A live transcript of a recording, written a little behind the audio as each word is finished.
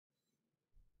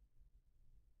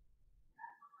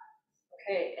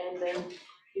Okay, and then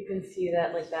you can see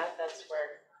that like that, that's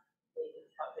where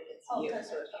they can see you.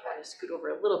 So if you want to scoot over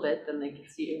a little bit, then they can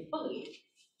see you fully.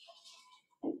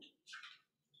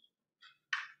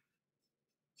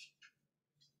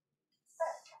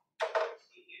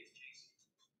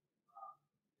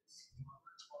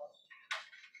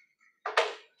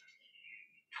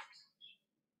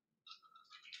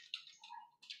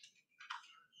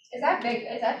 Is that big?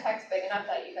 Is that text big enough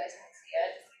that you guys can see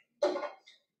it?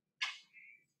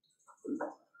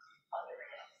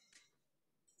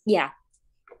 Yeah.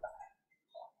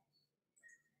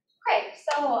 Okay,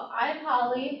 so I'm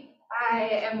Holly. I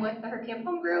am with the Her Camp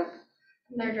Home Group.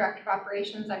 I'm their director of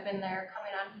operations. I've been there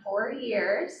coming on 4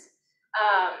 years.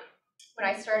 When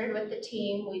I started with the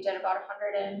team, we did about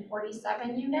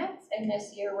 147 units, and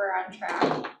this year we're on track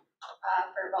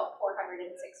for about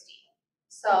 460.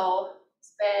 So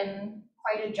it's been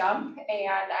quite a jump,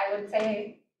 and I would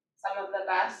say some of the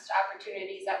best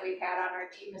opportunities that we've had on our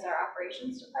team is our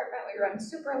operations department. We run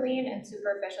super lean and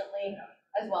super efficiently,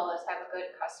 as well as have a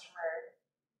good customer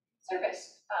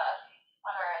service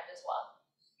on our end as well.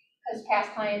 Because past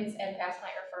clients and past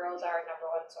client referrals are our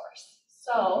 #1 source.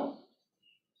 So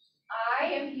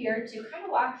I am here to kind of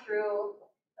walk through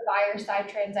the buyer side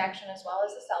transaction as well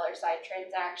as the seller side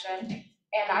transaction.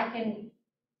 And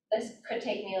this could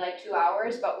take me like 2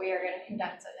 hours, but we are gonna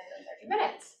condense it into 30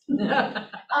 minutes.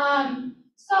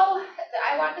 So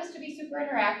I want this to be super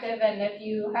interactive, and if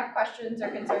you have questions or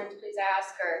concerns, please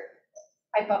ask or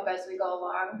pipe up as we go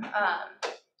along.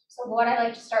 So what I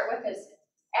like to start with is,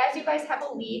 as you guys have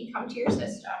a lead come to your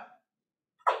system,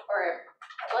 or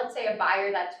let's say a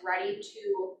buyer that's ready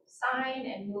to sign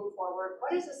and move forward,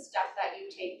 what is a step that you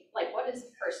take, like what is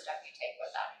the first step you take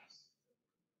with them?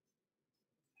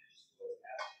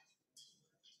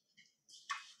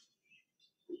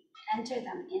 Enter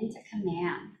them into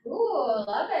command. Ooh,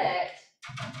 love it.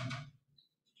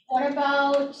 What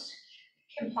about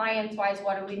compliance-wise,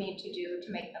 what do we need to do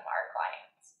to make them our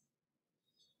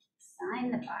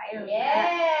Sign the buyer. clients?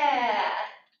 Yeah.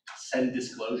 Send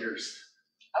disclosures.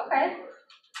 Okay.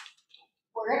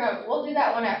 We'll do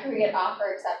that one after we get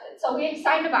offer accepted. So we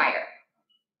signed a buyer.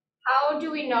 How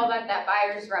do we know that that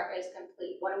buyer's rep is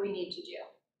complete? What do we need to do?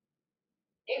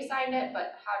 They've signed it,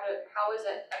 but how is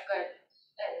it a good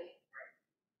and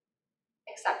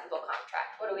acceptable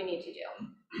contract? What do we need to do?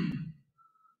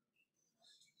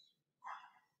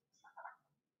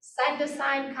 Send a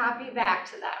signed copy back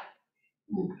to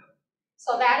them.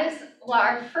 So that is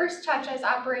our first touch as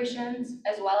operations,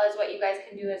 as well as what you guys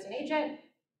can do as an agent.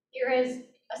 Here is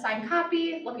a signed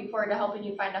copy. Looking forward to helping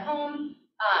you find a home.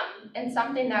 And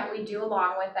something that we do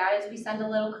along with that is we send a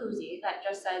little koozie that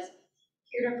just says,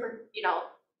 here to,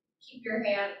 keep your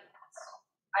hand.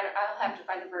 I'll have to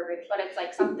find the verbiage, but it's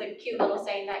like something cute little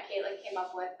saying that Caitlin came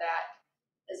up with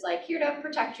that is like here to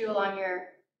protect you along your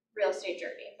real estate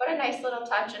journey. But a nice little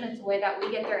touch, and it's a way that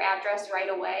we get their address right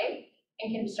away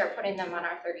and can start putting them on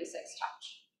our 36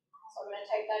 touch. So I'm gonna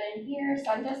type that in here,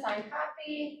 send a signed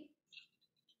copy.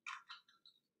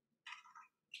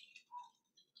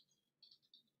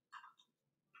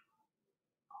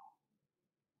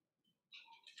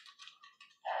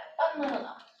 That fun little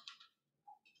note.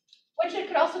 Which it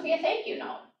could also be a thank you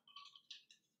note.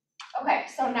 Okay,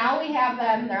 so now we have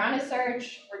them, they're on a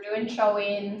search, we're doing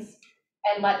showings,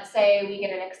 and let's say we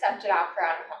get an accepted offer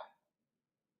on a home.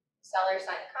 Seller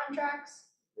sign the contracts,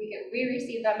 we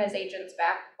receive them as agents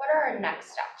back. What are our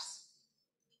next steps?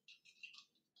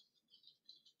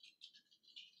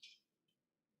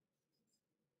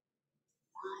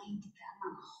 Find them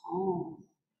a home.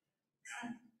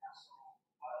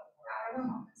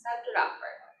 Accepted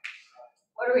offer.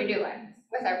 What are we doing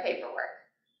with our paperwork?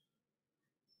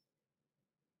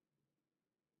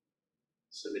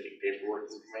 Submitting paperwork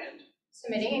in command.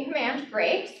 Submitting in command,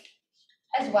 great.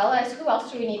 As well as, who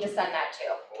else do we need to send that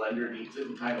to? The lender needs it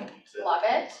and title needs it. Love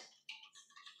it.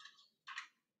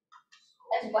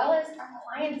 As well as our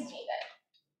clients need it.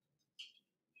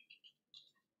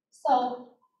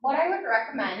 So what I would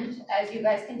recommend as you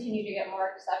guys continue to get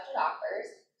more accepted offers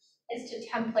is to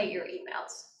template your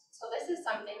emails. So this is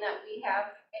something that we have,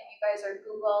 if you guys are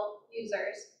Google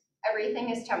users, everything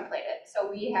is templated.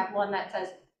 So we have one that says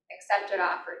accepted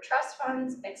offer trust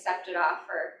funds, accepted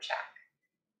offer check.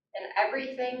 And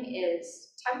everything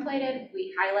is templated.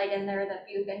 We highlight in there the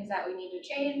few things that we need to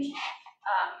change.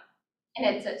 And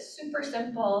it's super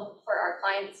simple for our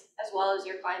clients as well as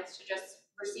your clients to just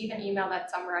receive an email that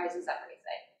summarizes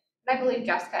everything. And I believe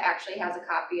Jessica actually has a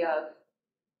copy of,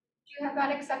 do you have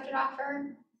that accepted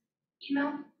offer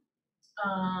email?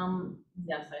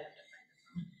 Yes,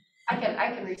 I have it.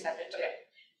 I can resend it to you.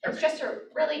 It's just a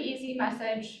really easy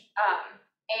message,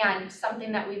 and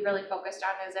something that we really focused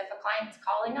on is if a client's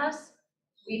calling us,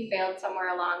 we failed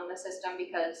somewhere along the system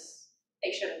because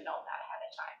they should have known that ahead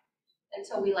of time. And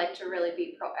so we like to really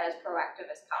be as proactive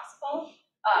as possible.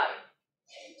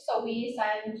 So we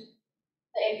send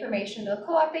the information to the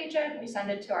co-op agent, we send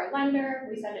it to our lender,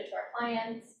 we send it to our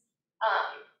clients,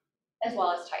 as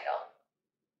well as title.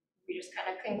 We just kind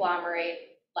of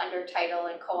conglomerate lender,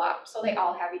 title, and co-op, so they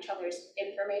all have each other's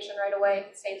information right away.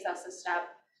 It saves us a step,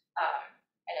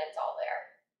 and it's all there.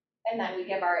 And then we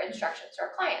give our instructions to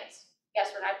our clients.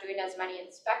 Yes, we're not doing as many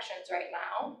inspections right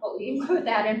now, but we include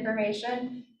that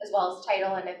information as well as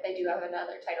title, and if they do have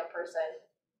another title person,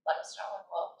 let us know and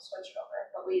we'll switch it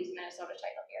over, but we use Minnesota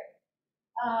title here.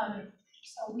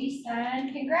 So we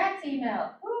send congrats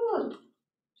email, woo!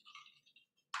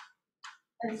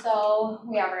 And so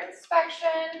we have our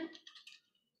inspection.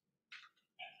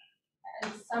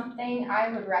 And something I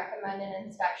would recommend an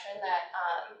inspection that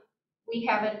we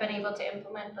haven't been able to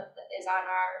implement but that is on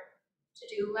our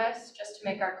to-do list just to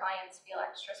make our clients feel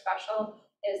extra special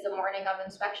is the morning of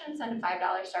inspection, send a $5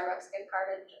 Starbucks gift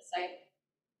card and just say,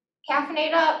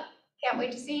 caffeinate up, can't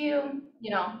wait to see you,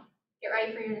 get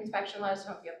ready for your inspection, let us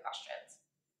know if you have questions.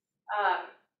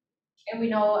 And we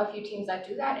know a few teams that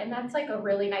do that, and that's like a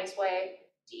really nice way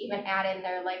to even add in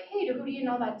there, like, hey, who do you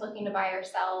know that's looking to buy or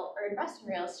sell or invest in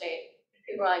real estate?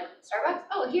 People are like, Starbucks?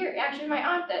 Oh, here, actually my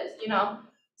aunt does,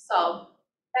 So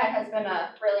that has been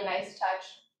a really nice touch.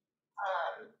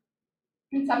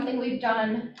 And something we've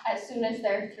done as soon as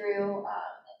they're through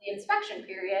the inspection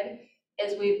period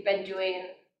is we've been doing,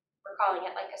 we're calling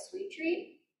it like a sweet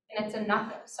treat, and it's a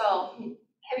nothing. So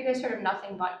have you guys heard of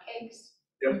nothing but cakes?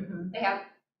 Yep. They have,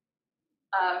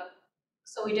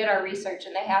 so we did our research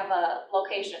and they have a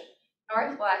location,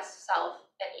 northwest, south,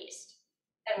 and east.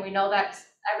 And we know that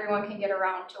everyone can get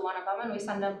around to one of them, and we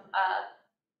send them a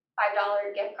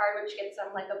 $5 gift card, which gets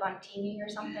them like a buntini or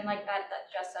something like that,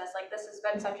 that just says like, this has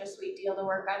been such a sweet deal to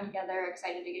work on together,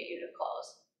 excited to get you to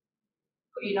close.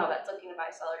 Who do you know that's looking to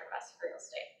buy, sell, or invest in real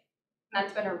estate? And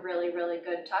that's been a really, really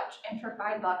good touch. And for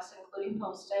 $5, including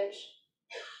postage,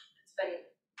 it's been,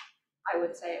 I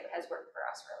would say it has worked for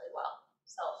us really well.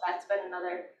 So that's been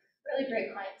another really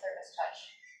great client service touch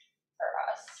for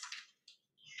us.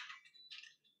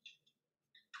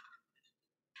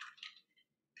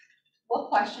 What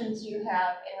questions do you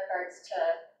have in regards to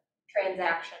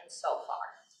transactions so far?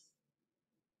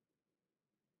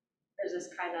 Or is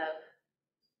this kind of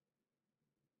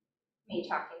me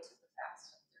talking super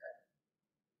fast?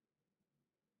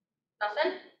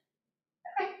 Nothing?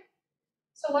 Okay.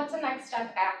 So what's the next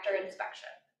step after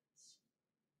inspection?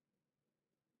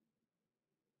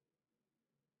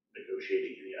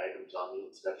 Negotiating any items on the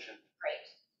inspection. Great.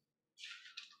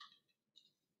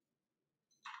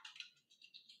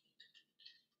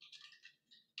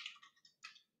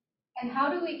 And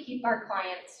how do we keep our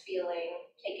clients feeling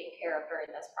taken care of during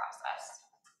this process?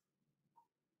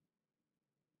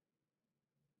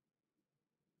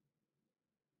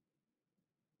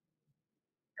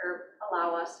 Or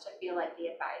allow us to feel like the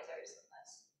advisors in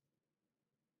this?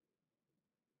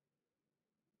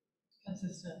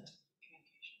 Consistent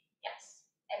communication. Yes,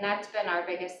 and that's been our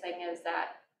biggest thing is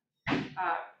that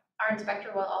our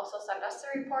inspector will also send us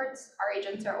the reports. Our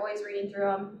agents are always reading through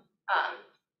them.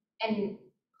 And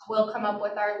we'll come up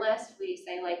with our list. We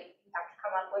say like, you have to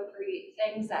come up with 3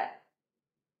 things that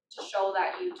to show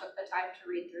that you took the time to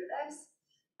read through this.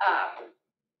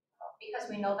 Because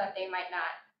we know that they might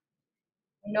not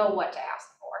know what to ask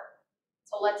for.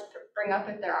 So let's bring up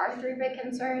if there are 3 big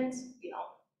concerns,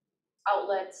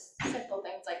 outlets, simple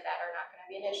things like that are not gonna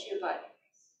be an issue, but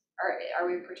are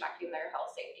we protecting their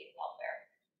health, safety, and welfare?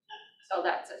 So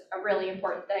that's a really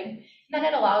important thing. And then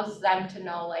it allows them to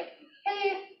know like,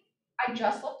 hey, I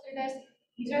just looked through this.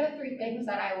 These are the 3 things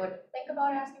that I would think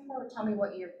about asking for. Tell me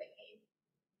what you're thinking.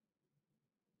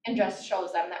 And just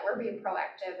shows them that we're being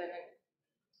proactive and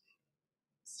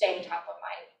staying top of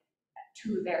mind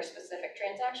to their specific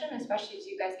transaction, especially as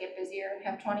you guys get busier and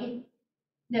have 20.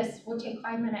 This will take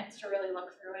 5 minutes to really look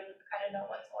through and kind of know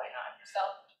what's going on. So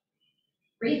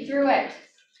read through it.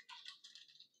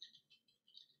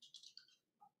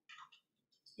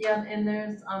 Yeah, and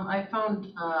there's, I found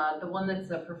the one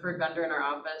that's a preferred vendor in our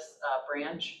office,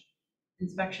 branch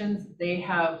inspections, they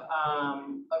have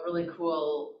a really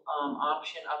cool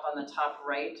option up on the top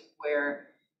right where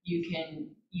you can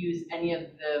use any of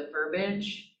the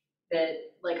verbiage that,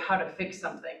 like how to fix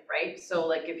something, right? So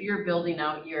like if you're building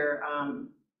out your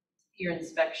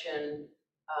inspection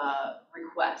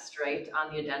request, right,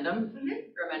 on the addendum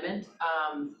or amendment,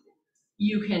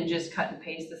 you can just cut and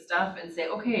paste the stuff and say,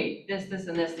 okay, this,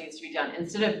 and this needs to be done,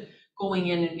 instead of going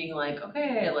in and being like,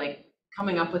 okay, like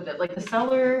coming up with it, like the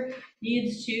seller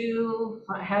needs to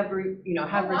have, have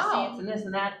Oh, wow. receipts and this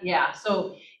and that, yeah,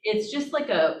 so it's just like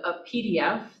a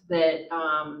PDF that,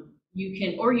 you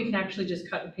can actually just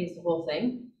cut and paste the whole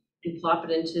thing and plop it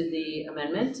into the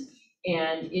amendment,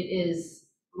 and it is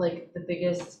like the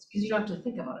biggest, because you don't have to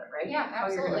think about it, right? Yeah, How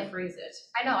you're absolutely. gonna phrase it,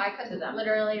 I know, I could To them.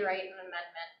 literally write an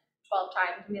amendment 12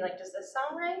 times and be like, does this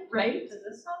sound right? right? Does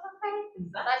this sound okay?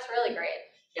 Exactly. That's really great.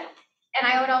 Yeah. And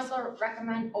I would also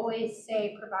recommend always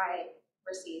say provide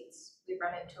receipts. We've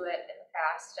run into it in the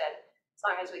past, and as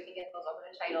long as we can get those over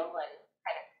the title and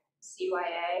kind of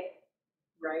CYA,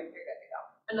 Right. you're good to go.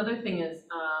 Another thing is,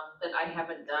 that I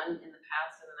haven't done in the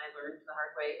past, and then I learned the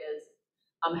hard way, is,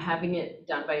 having it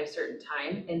done by a certain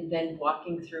time and then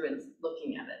walking through and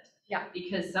looking at it. Yeah.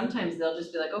 Because sometimes they'll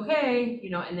just be like, okay,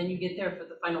 and then you get there for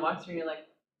the final walkthrough and you're like,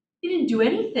 they didn't do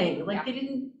anything, like, they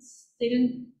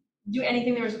didn't do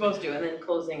anything they were supposed to, and then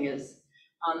closing is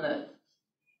on the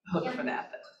hook Yeah. for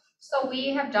that. So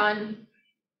we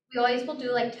always will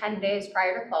do like 10 days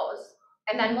prior to close,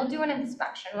 and then we'll do an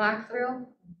inspection walkthrough,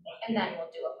 and then we'll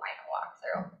do a final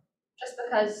walkthrough. Just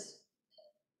because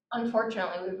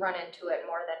unfortunately we've run into it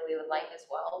more than we would like as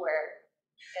well, where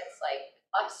it's like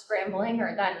us scrambling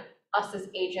or then us as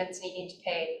agents needing to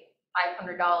pay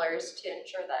 $500 to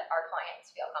ensure that our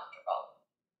clients feel comfortable.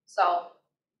 So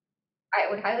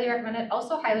I would highly recommend it.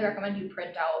 Also highly recommend you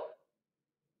print out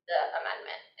the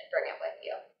amendment and bring it with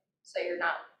you. So you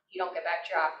don't get back to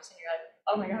your office and you're like,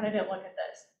 oh my God, I didn't look at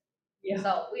this. Yeah.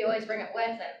 So we always bring it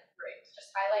with and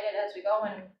just highlight it as we go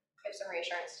and give some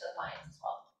reassurance to the clients as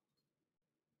well.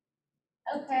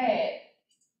 Okay,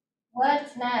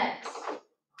 what's next?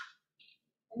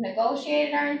 We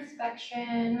negotiated our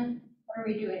inspection. What are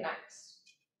we doing next?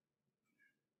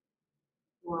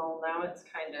 Well, now it's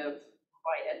kind of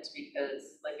quiet,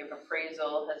 because like if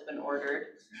appraisal has been ordered,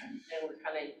 and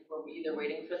we're either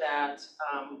waiting for that,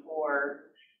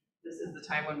 or this is the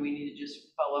time when we need to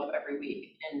just follow up every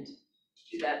week and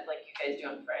do that like you guys do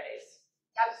on Fridays.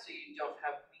 Yep. So you don't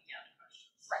have weekend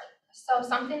questions. Right. So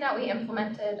something that we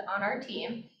implemented on our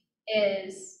team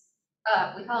is,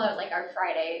 we call it like our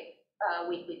Friday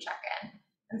weekly check-in.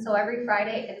 And so every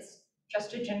Friday, it's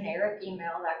just a generic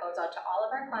email that goes out to all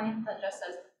of our clients that just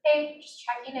says, hey, just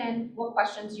checking in, what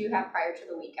questions do you have prior to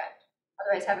the weekend?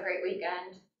 Otherwise, have a great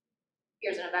weekend.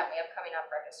 Here's an event we have coming up,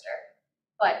 register.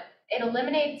 But it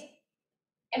eliminates,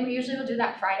 and we usually will do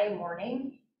that Friday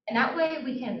morning, and that way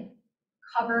we can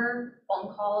cover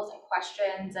phone calls and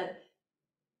questions, and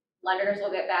lenders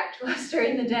will get back to us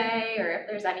during the day, or if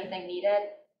there's anything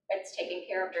needed, it's taken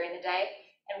care of during the day.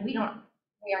 And we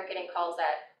aren't getting calls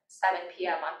at 7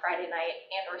 p.m. on Friday night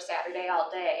and or Saturday all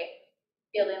day,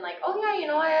 feeling like, oh yeah,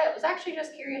 I was actually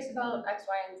just curious about X,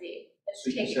 Y, and Z. It's So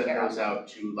you taken send care of. those out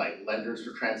to like lenders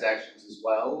for transactions as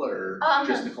well, or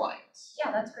just the clients?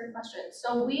 Yeah, that's a great question.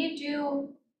 So we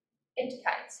do, it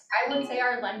depends. I would say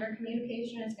our lender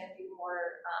communication is gonna be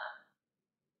more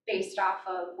based off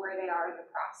of where they are in the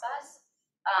process.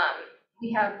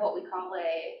 We have what we call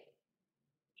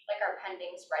our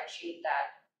pending spreadsheet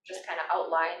that just kind of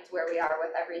outlines where we are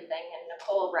with everything, and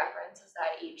Nicole references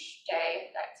that each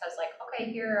day that says like,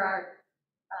 okay, here are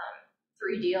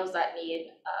 3 deals that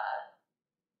need,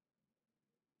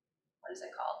 what is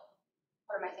it called?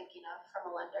 What am I thinking of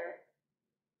from a lender?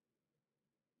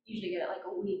 Usually get it like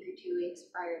a week or 2 weeks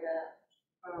prior to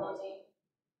closing.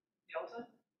 Delta?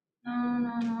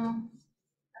 No.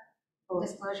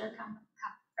 Disclosure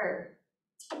or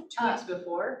 2 weeks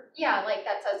before? Yeah, like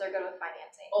that says they're good with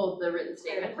financing. Oh, the written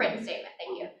statement. Written statement,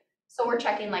 thank you. So we're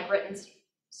checking like written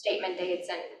statement dates,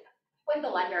 and with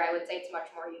the lender, I would say it's much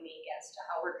more unique as to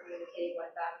how we're communicating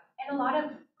with them. And a lot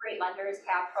of great lenders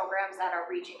have programs that are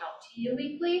reaching out to you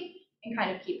weekly and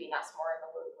kind of keeping us more in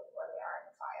the loop with where they are in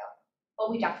the file. But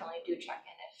we definitely do check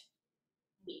in if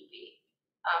need be.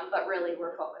 But really,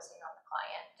 we're focusing on the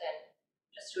client and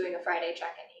just doing a Friday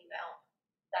check-in email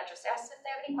that just asks if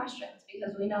they have any questions,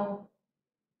 because we know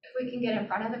if we can get in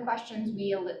front of the questions,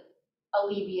 we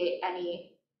alleviate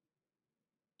any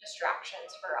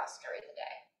distractions for us during the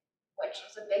day, which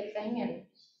is a big thing. And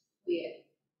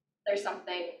there's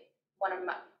something,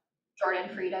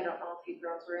 Jordan Freed, I don't know if you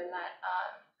girls were in that,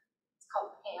 it's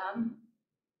called PAM,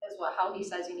 is how he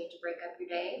says you need to break up your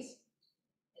days.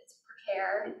 It's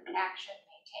prepare, action,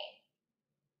 maintain.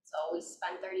 So we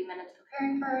spend 30 minutes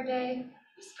preparing for our day,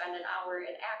 we spend an hour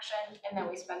in action, and then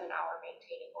we spend an hour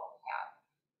maintaining what we have.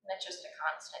 And it's just a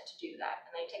constant to do that.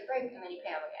 And then you take a break, and then you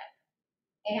pay them again.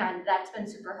 And that's been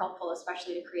super helpful,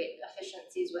 especially to create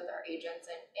efficiencies with our agents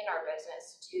and in our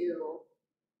business to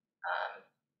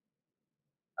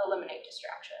eliminate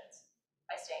distractions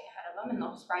by staying ahead of them, and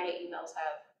those Friday emails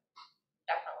have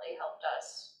definitely helped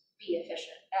us be as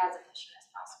efficient as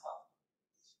possible.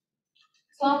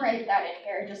 So I'll write that in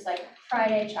here, just like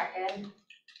Friday check-in.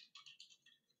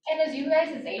 And as you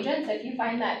guys as agents, if you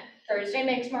find that Thursday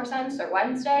makes more sense or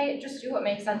Wednesday, just do what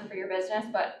makes sense for your business,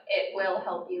 but it will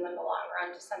help you in the long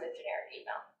run to send a generic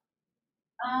email.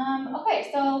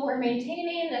 Okay, so we're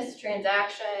maintaining this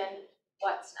transaction.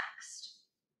 What's next?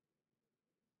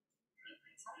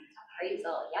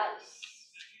 Appraisal, yes.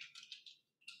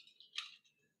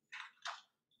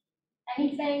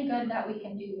 Anything good that we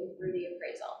can do through the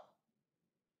appraisal?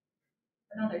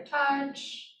 Another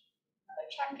touch, another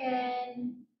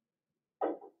check-in,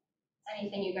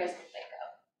 anything you guys can think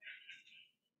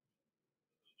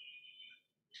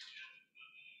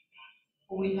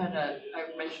of. We had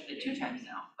I mentioned it 2 times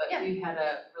now, but Yeah. we had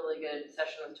a really good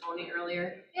session with Tony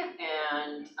earlier. Yeah.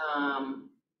 And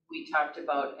we talked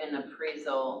about an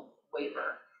appraisal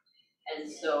waiver. And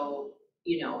so,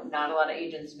 not a lot of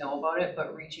agents know about it,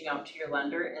 but reaching out to your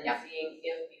lender and Yep. seeing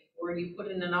if before you put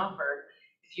in an offer,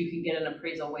 if you can get an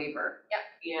appraisal waiver. Yep.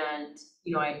 And,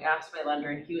 I asked my lender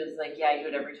and he was like, yeah, I do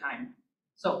it every time.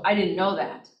 So I didn't know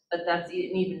that, but that's an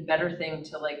even better thing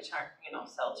to like,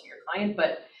 sell to your client.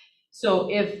 But so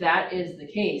if that is the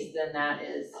case, then that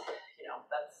is,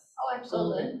 that's. Oh,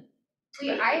 absolutely.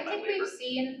 I think we've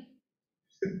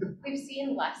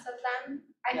seen less of them.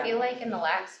 I Yeah. feel like in the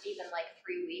last even like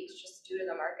 3 weeks, just due to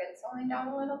the market slowing down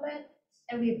a little bit.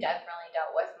 And we've definitely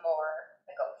dealt with more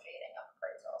negotiating of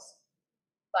appraisals.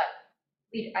 But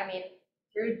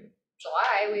through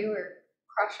July, we were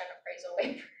crushing appraisal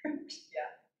waivers.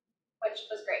 Yeah. Which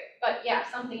was great, but yeah,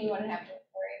 something you wouldn't have to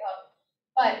worry about.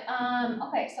 But,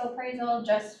 okay, so appraisal,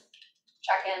 just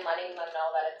check in, letting them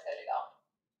know that it's good to go.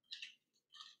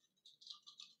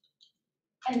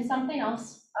 And something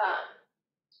else,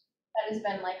 that has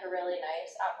been like a really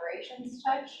nice operations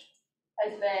touch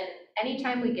has been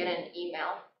anytime we get an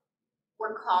email,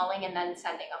 we're calling and then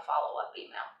sending a follow-up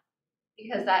email.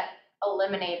 Because that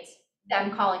eliminates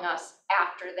them calling us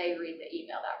after they read the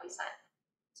email that we sent.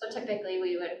 So typically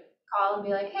we would call and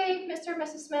be like, hey, Mr. and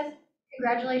Mrs. Smith,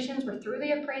 congratulations, we're through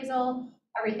the appraisal.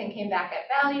 Everything came back at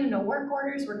value, no work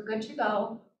orders, we're good to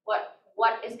go.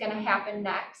 What is gonna happen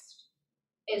next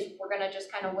is we're gonna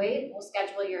just kind of wait. We'll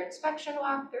schedule your inspection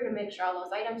walkthrough to make sure all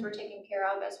those items were taken care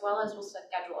of, as well as we'll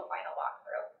schedule a final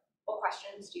walkthrough. What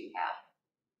questions do you have?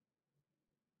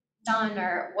 Done,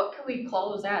 or what can we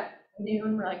close at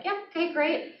noon? We're like, yeah, okay,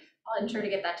 great. I'll ensure to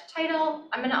get that to title.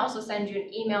 I'm gonna also send you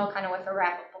an email kind of with a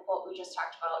wrap up of what we just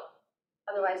talked about.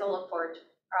 Otherwise, I'll look forward,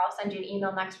 or I'll send you an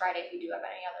email next Friday if you do have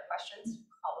any other questions,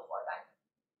 call before then.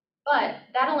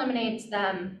 But that eliminates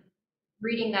them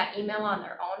reading that email on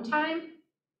their own time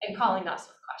and calling us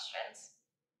with questions.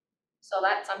 So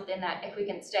that's something that if we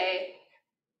can stay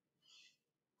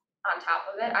on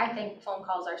top of it, I think phone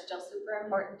calls are still super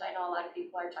important. I know a lot of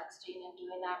people are texting and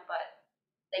doing that, but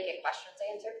they get questions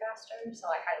answered faster, so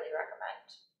I highly recommend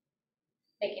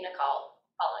making a call,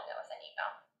 following it with an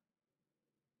email.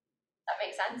 That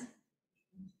makes sense?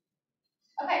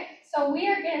 Okay, so we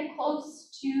are getting close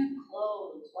to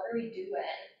close. What are we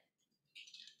doing?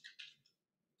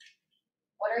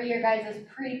 What are your guys'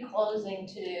 pre-closing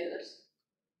to-dos?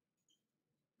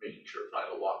 Making sure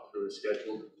final walkthrough is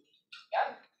scheduled.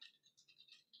 Yep.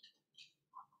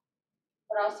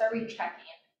 What else are we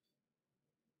checking?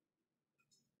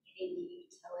 Getting the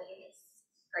utilities.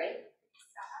 Great.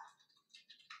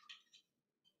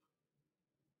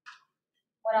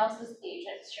 What else as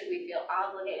agents should we feel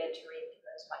obligated to read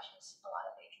through as much as a lot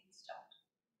of agents don't?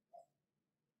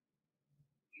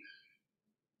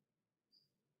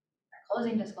 Our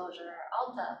closing disclosure, our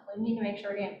Alta, we need to make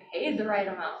sure we're getting paid the right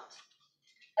amount.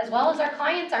 As well as our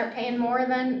clients aren't paying more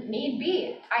than need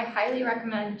be. I highly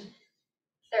recommend,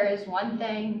 if there is one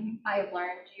thing I've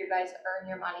learned, you guys earn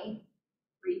your money,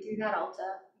 read through that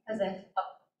Alta, because if a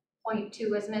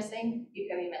 0.2 is missing, you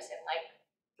could be missing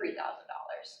like $3,000.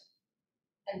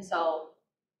 And so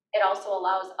it also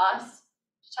allows us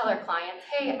to tell our clients,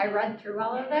 hey, I read through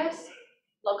all of this,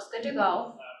 looks good to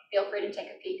go, feel free to take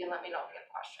a peek and let me know if you have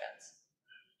questions.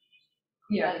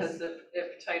 Yeah, because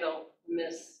if title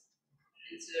miss,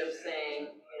 instead of saying,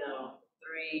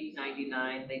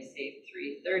 $3.99, they say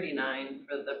 $3.39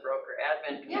 for the broker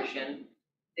admin commission.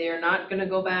 They are not gonna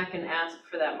go back and ask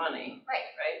for that money. Right.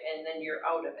 Right, and then you're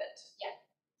out of it.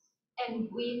 And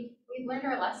we've learned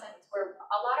our lessons where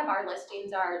a lot of our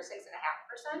listings are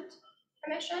 6.5%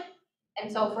 commission.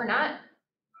 And so if we're not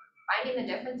finding the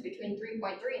difference between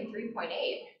 3.3 and 3.8,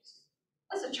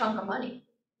 that's a chunk of money.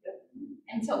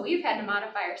 And so we've had to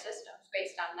modify our systems.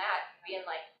 based on that, being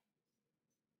like,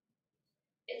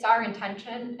 it's our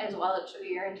intention as well, it should be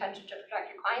your intention to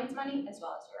protect your client's money as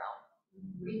well as your own.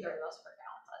 Either of those for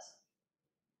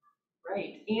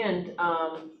Right, and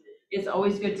it's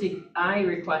always good I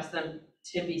request them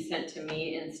to be sent to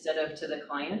me instead of to the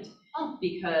client. Oh.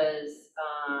 Because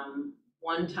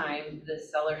one time the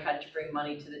seller had to bring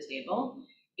money to the table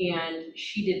and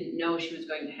she didn't know she was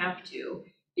going to have to,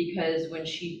 because when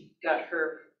she got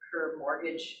her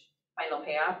mortgage final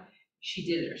payoff, she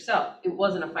did it herself. It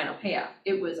wasn't a final payoff.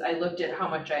 It was, I looked at how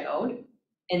much I owed,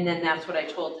 and then that's what I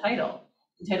told title.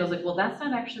 And title's like, well, that's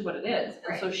not actually what it is.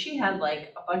 And so she had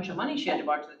like a bunch of money she had to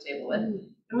walk to the table with,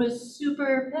 and was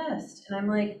super pissed. And I'm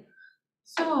like,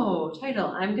 so title,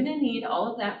 I'm gonna need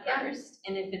all of that first.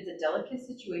 And if it's a delicate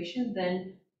situation,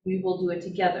 then we will do it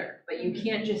together. But you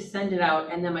can't just send it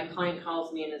out and then my client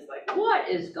calls me and is like, what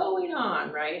is going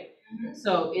on, right?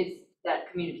 So it's, that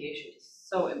communication is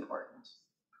so important.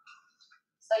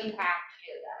 So you have to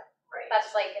do that. Right.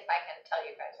 That's like, if I can tell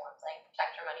you guys one thing,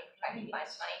 protect your money, protect your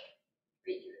client's money,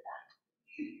 read through that.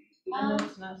 Even though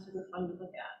it's not super fun to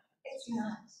look at. It's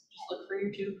not. Just look for your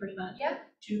 2%. Yep.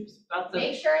 About the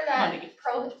Make sure that money.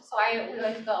 we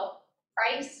like to go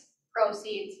price,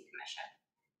 proceeds, commission.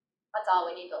 That's all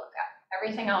we need to look at.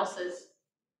 Everything else is,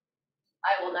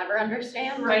 I will never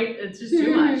understand. Right, it's just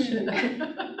too much.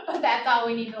 But that's all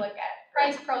we need to look at.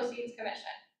 Price, proceeds,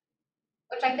 commission.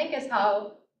 Which I think is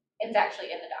how it's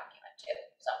actually in the document too,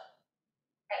 so.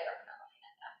 I recommend looking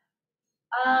at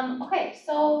that. Okay,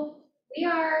 so we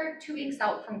are 2 weeks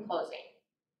out from closing.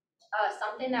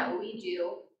 Something that we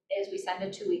do is we send a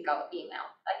 2-week out email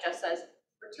that just says,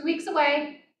 we're 2 weeks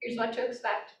away, here's what to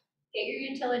expect. Get your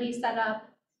utilities set up.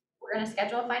 We're gonna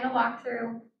schedule a final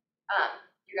walkthrough.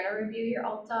 You're gonna review your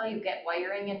Alta, you get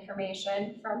wiring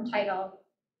information from title,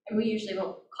 and we usually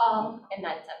will call and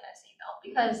then send this email.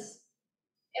 Because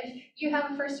if you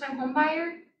have a first-time home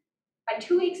buyer, by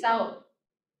 2 weeks out,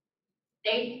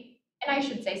 and I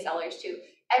should say sellers too,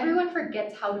 everyone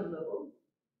forgets how to move,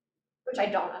 which I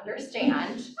don't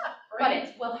understand, but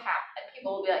it will happen.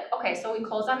 People will be like, okay, so we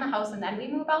close on the house and then we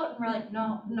move out, and we're like,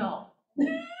 no. No,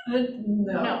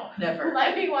 Never.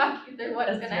 Let me walk you through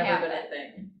what's gonna happen. That's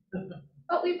never been a thing.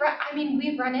 But we've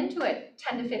run into it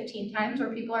 10 to 15 times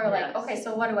where people are like, Yes. okay,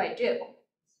 so what do I do?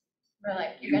 We're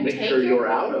like, You make sure you're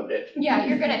out of it. Yeah,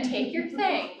 you're gonna take your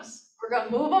things, we're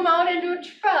gonna move them out into a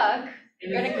truck,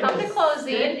 you're gonna come to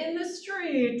closing. Sit in the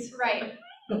street. Right.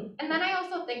 And then I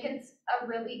also think it's a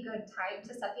really good time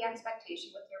to set the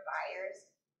expectation with your buyers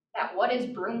that what is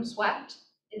broom swept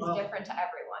is different to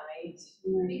everyone. Right.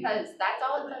 Because that's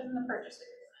all it says in the purchase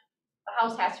agreement. The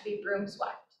house has to be broom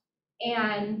swept.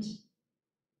 And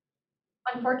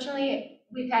unfortunately,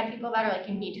 we've had people that are like,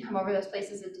 you need to come over, this place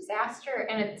is a disaster,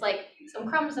 and it's like some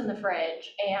crumbs in the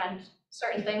fridge and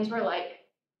certain things were like,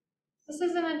 this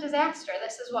isn't a disaster,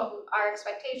 this is what our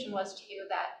expectation was to you,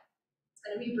 that it's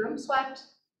gonna be broom swept.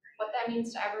 What that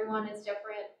means to everyone is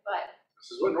different, but.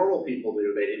 This is what normal people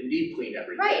do, they didn't deep clean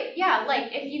everything. Right, yeah,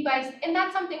 like if you guys, and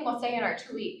that's something we'll say in our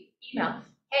 2-week email,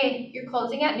 hey, you're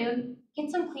closing at noon, get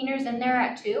some cleaners in there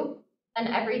at 2, and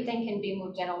everything can be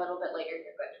moved in a little bit later,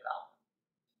 you're good to go.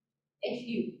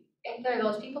 If there are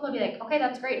those people that'll be like, okay,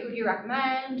 that's great, who do you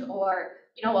recommend? Or,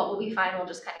 you know what, we'll be fine, we'll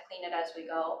just kind of clean it as we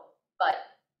go. But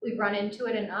we've run into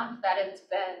it enough that it's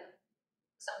been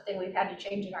something we've had to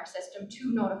change in our system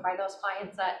to notify those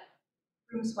clients that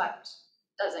room swept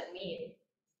doesn't mean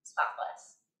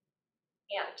spotless.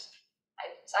 And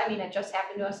I mean, it just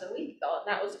happened to us a week ago, and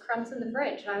that was crumbs in the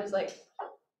fridge, and I was like,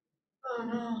 oh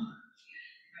no.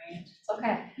 Right. It's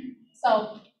okay.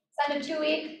 So send a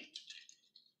 2-week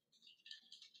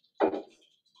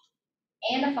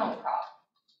and a phone call.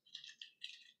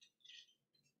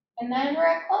 And then we're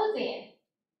at closing.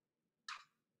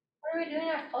 What are we doing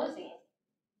at closing?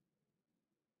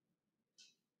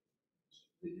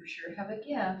 We for sure have a gift,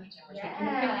 and we're taking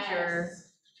a picture,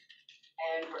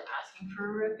 and we're asking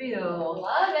for a review.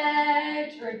 Love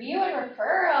it. Review and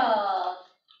referral.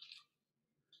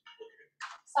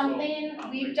 Something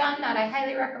we've done that I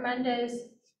highly recommend is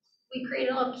we create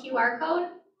a little QR code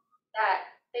that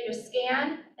they just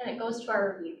scan and it goes to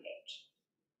our review page.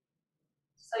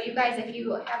 So you guys, if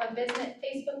you have a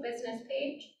Facebook business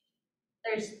page,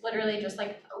 there's literally just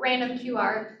like a random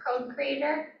QR code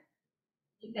creator.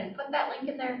 You can put that link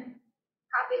in there,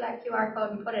 copy that QR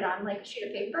code and put it on like a sheet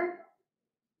of paper.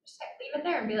 Just leave it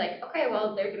there and be like, okay,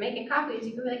 well, they're making copies.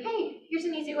 You can be like, hey, here's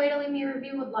an easy way to leave me a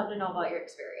review. Would love to know about your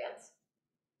experience.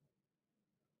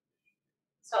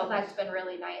 So that's been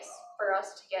really nice for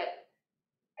us to get.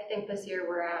 I think this year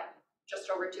we're at just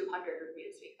over 200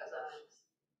 reviews because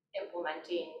of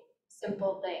implementing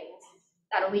simple things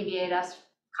that alleviate us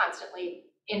constantly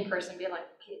in person being like,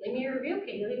 can you leave me a review?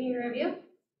 Can you leave me a review?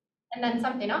 And then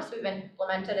something else we've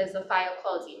implemented is the file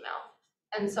close email.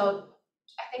 And so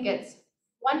I think it's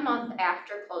 1 month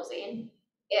after closing,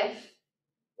 if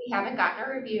we haven't gotten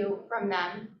a review from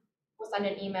them, we'll send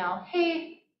an email,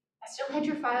 hey, I still had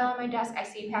your file on my desk. I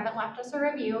see you haven't left us a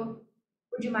review.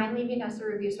 Would you mind leaving us a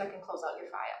review so I can close out your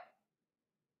file?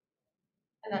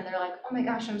 And then they're like, oh my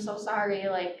gosh, I'm so sorry.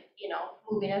 Like, you know,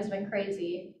 moving has been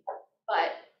crazy.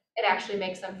 But it actually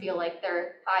makes them feel like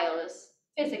their file is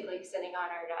physically sitting on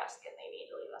our desk and they need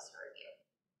to leave us a review.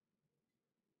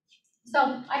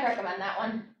 So I recommend that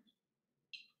one.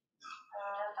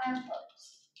 File close.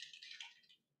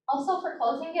 Also for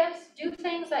closing gifts, do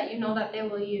things that you know that they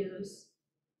will use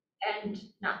and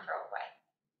not throw away.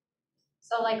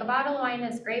 So like a bottle of wine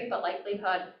is great, but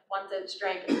likelihood, once it's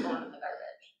drank, it's going in the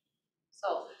garbage.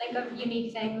 So think of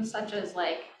unique things such as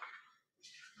like,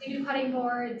 we do cutting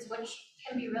boards, which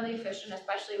can be really efficient,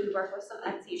 especially we work with some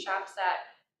Etsy shops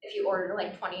that if you order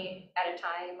like 20 at a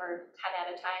time or 10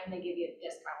 at a time, they give you a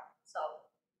discount. So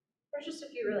there's just a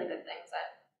few really good things that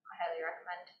I highly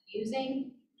recommend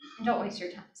using. And don't waste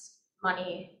your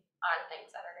money on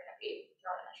things that are gonna be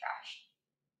thrown in the trash.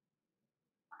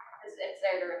 Because it's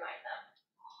there to remind them.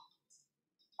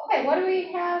 Okay, what do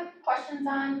we have questions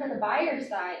on for the buyer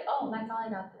side? Oh, that's all I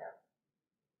know to do.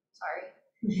 Sorry.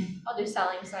 I'll do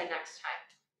selling side next time.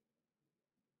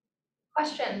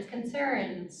 Questions,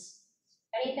 concerns,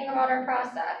 anything about our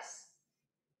process?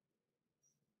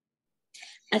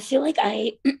 I feel like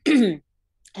I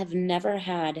have never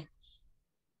had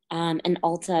an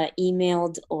Alta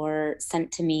emailed or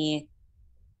sent to me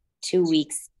 2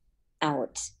 weeks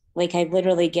out. Like I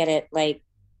literally get it like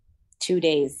 2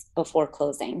 days before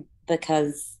closing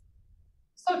because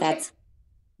So that's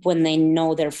when they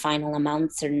know their final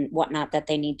amounts and whatnot that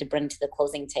they need to bring to the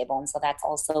closing table. And so that's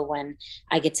also when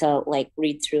I get to like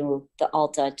read through the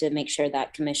Alta to make sure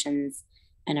that commissions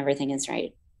and everything is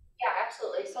right. yeah,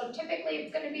 absolutely. So typically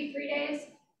it's gonna be 3 days.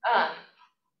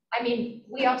 I mean,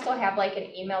 we also have like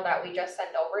an email that we just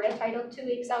send over to title 2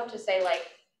 weeks out to say like,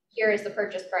 here is the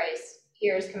purchase price,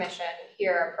 here's commission,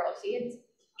 here are proceeds.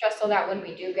 Just so that when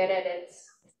we do get it, it's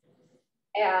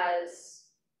as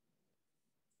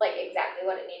like exactly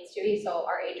what it needs to be, so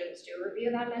our agents do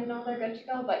review them and know they're good to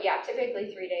go. But yeah,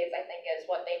 typically 3 days I think is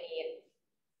what they need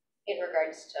in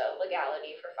regards to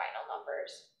legality for final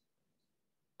numbers.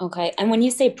 Okay. And when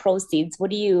you say proceeds, what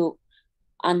do you,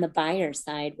 on the buyer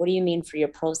side, what do you mean for your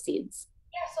proceeds?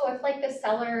 Yeah, so if like the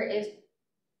seller is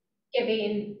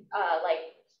giving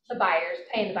like the buyers,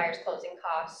 paying the buyer's closing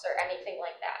costs or anything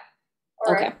like that.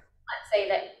 Or Okay. if, let's say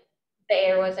that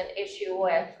there was an issue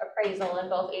with appraisal and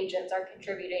both agents are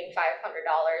contributing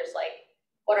 $500, like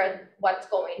what's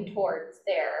going towards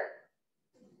their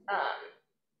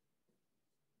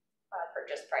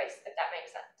purchase price, if that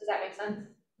makes sense. Does that make sense?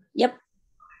 Yep.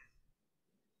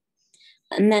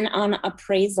 And then on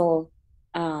appraisal,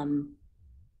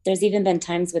 there's even been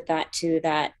times with that too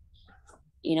that,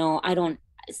 you know,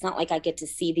 it's not like I get to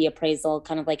see the appraisal,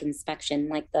 kind of like inspection,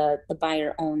 like the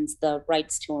buyer owns the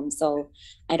rights to them. So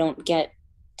I don't get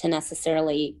to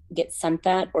necessarily get sent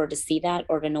that or to see that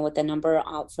or to know what the number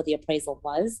out for the appraisal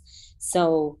was.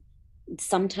 So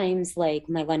sometimes like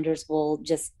my lenders will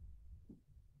just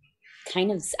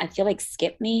kind of, I feel like,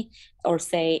 skip me or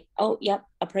say, oh, yep,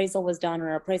 appraisal was done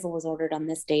or appraisal was ordered on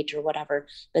this date or whatever.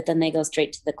 But then they go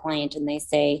straight to the client and they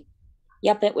say,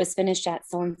 yep, it was finished at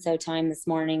so-and-so time this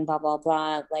morning, blah, blah,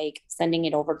 blah, like sending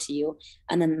it over to you.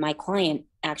 And then my client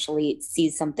actually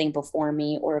sees something before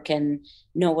me or can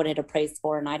know what it appraised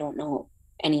for. And I don't know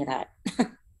any of that. Yeah, and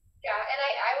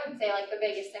I would say like the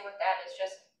biggest thing with that is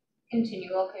just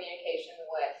continual communication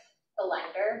with the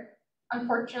lender.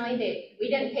 Unfortunately, we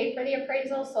didn't pay for the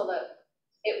appraisal, so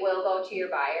it will go to your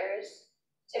buyers.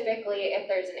 Typically, if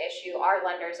there's an issue, our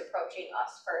lender's approaching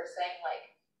us first saying like,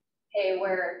 hey,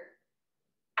 we're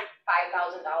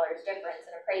 $5,000 difference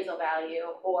in appraisal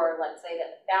value, or let's say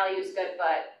that the value's good,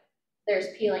 but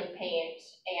there's peeling paint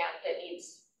and it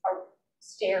needs a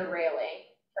stair railing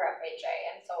for FHA.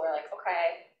 And so we're like,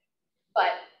 okay.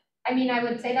 But I mean, I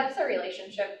would say that's the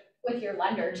relationship with your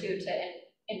lender too, to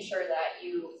ensure that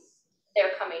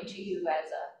they're coming to you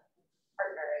as a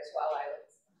partner as well, I would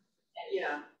say.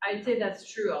 Yeah, I'd say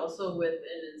that's true also with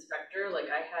an inspector.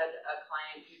 Like I had a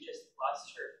client who just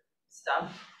lost her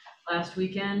stuff last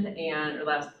weekend or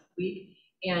last week,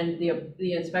 and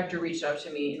the inspector reached out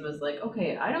to me and was like,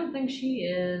 okay, I don't think she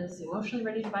is emotionally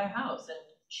ready to buy a house, and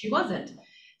she wasn't.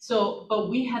 So, but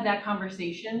we had that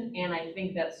conversation, and I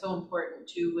think that's so important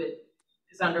too with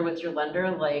Cassandra, with your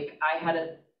lender. Like I had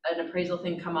an appraisal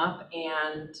thing come up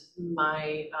and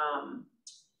my,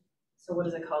 so what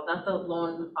is it called? Not the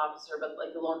loan officer, but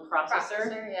like the loan processor.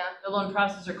 Yeah. The loan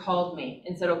processor called me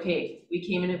and said, okay, we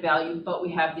came in at value, but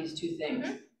we have these two things.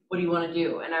 What do you want to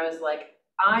do? And I was like,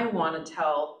 I want to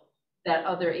tell that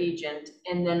other agent,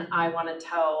 and then I want to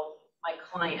tell my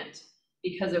client,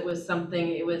 because it was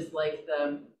something, it was like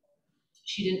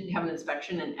she didn't have an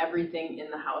inspection and everything in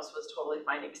the house was totally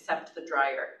fine except the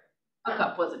dryer.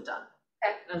 Hookup wasn't done.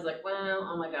 Okay. And I was like, well,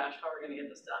 oh my gosh, how are we gonna get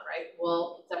this done, right?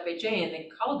 Well, it's FHA and they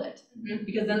called it,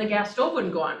 because then the gas stove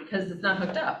wouldn't go on because it's not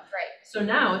hooked up. Right. So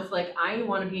now it's like, I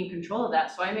wanna be in control of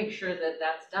that, so I make sure that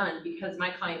that's done, because my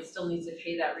client still needs to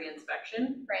pay that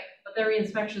reinspection. Right. But their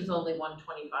reinspection is only $125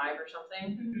 or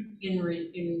something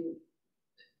in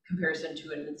comparison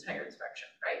to an entire inspection,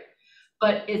 right?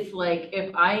 But it's like,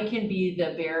 if I can be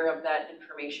the bearer of that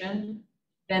information,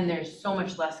 then there's so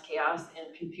much less chaos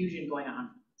and confusion going on.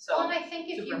 So, Well, and I think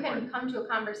if super you can important. come to a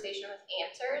conversation with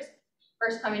answers,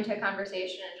 first coming to a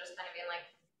conversation and just kind of being like,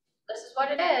 this is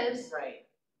what it is. right,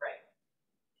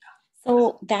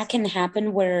 So that can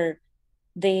happen where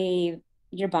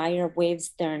your buyer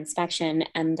waives their inspection,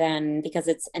 and then because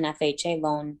it's an FHA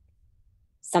loan,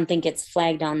 something gets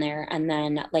flagged on there, and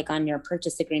then like on your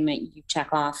purchase agreement, you check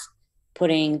off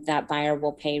putting that buyer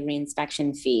will pay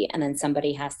reinspection fee, and then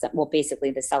somebody has to, well,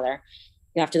 basically the seller,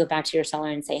 you have to go back to your seller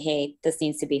and say, hey, this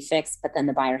needs to be fixed, but then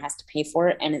the buyer has to pay for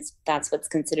it, and that's what's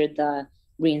considered the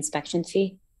reinspection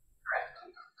fee.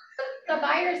 The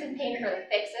buyer isn't paying for the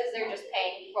fixes, they're just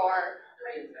paying for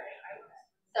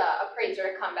the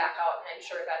appraiser to come back out and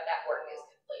ensure that that work is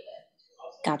completed.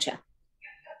 Gotcha.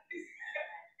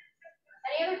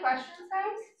 Any other questions,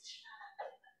 guys?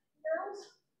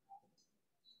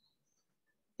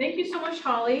 Thank you so much,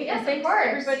 Holly. Yes, and thanks of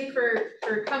course. everybody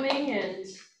for coming and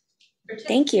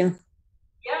Thank you.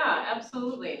 Yeah,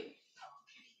 absolutely.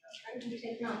 I'm gonna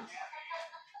take notes.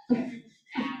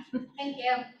 Thank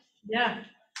you. Yeah.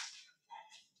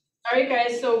 All right,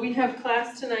 guys, so we have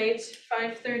class tonight,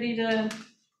 5:30 to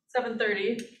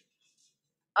 7:30.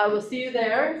 I will see you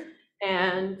there,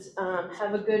 and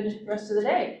have a good rest of the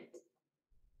day.